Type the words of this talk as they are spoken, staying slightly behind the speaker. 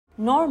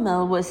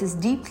Normal versus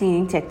deep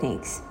cleaning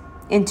techniques.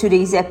 In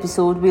today's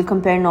episode, we'll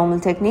compare normal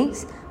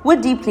techniques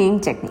with deep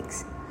cleaning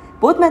techniques.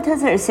 Both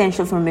methods are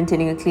essential for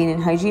maintaining a clean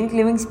and hygienic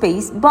living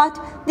space, but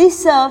they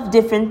serve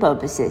different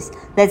purposes.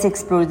 Let's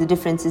explore the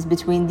differences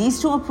between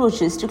these two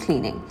approaches to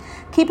cleaning.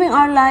 Keeping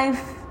our lives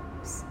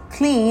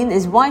clean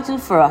is vital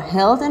for our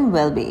health and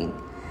well-being.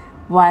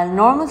 While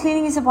normal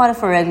cleaning is a part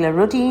of our regular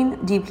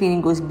routine, deep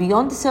cleaning goes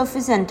beyond the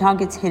surface and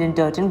targets hidden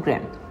dirt and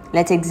grime.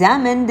 Let's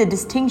examine the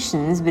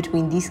distinctions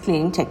between these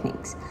cleaning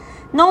techniques.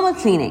 Normal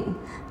cleaning.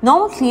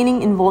 Normal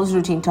cleaning involves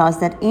routine tasks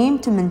that aim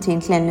to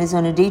maintain cleanliness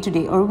on a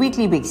day-to-day or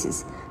weekly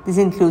basis. This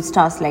includes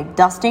tasks like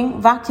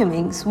dusting,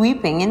 vacuuming,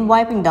 sweeping, and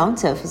wiping down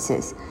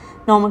surfaces.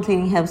 Normal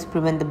cleaning helps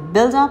prevent the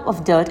buildup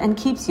of dirt and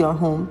keeps your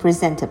home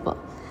presentable.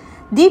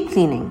 Deep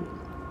cleaning.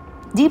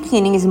 Deep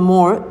cleaning is a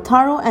more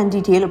thorough and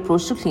detailed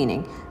approach to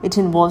cleaning. It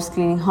involves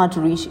cleaning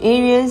hard-to-reach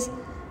areas,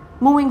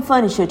 moving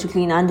furniture to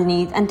clean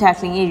underneath, and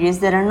tackling areas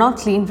that are not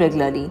cleaned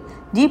regularly.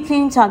 Deep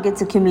cleaning targets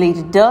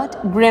accumulated dirt,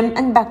 grime,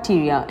 and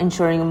bacteria,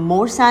 ensuring a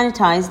more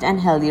sanitized and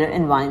healthier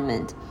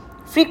environment.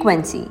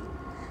 Frequency.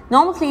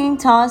 Normal cleaning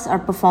tasks are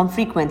performed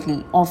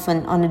frequently,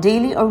 often on a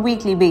daily or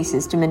weekly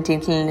basis to maintain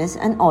cleanliness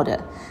and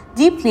order.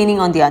 Deep cleaning,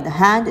 on the other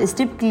hand, is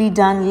typically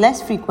done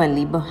less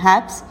frequently,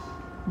 perhaps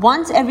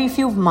once every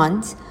few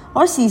months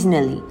or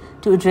seasonally,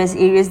 to address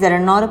areas that are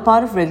not a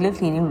part of regular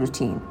cleaning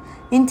routine.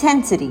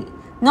 Intensity.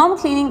 Normal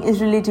cleaning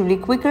is relatively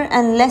quicker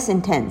and less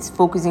intense,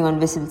 focusing on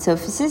visible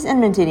surfaces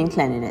and maintaining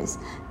cleanliness.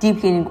 Deep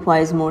cleaning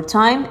requires more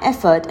time,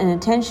 effort, and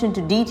attention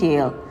to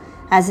detail,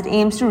 as it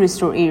aims to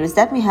restore areas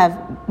that may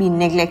have been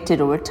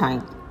neglected over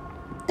time.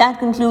 That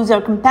concludes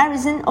our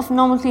comparison of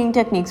normal cleaning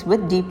techniques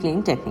with deep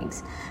cleaning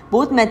techniques.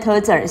 Both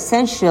methods are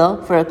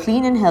essential for a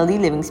clean and healthy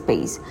living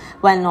space.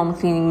 While normal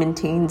cleaning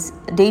maintains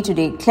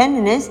day-to-day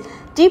cleanliness,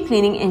 deep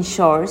cleaning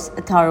ensures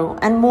a thorough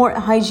and more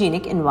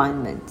hygienic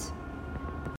environment.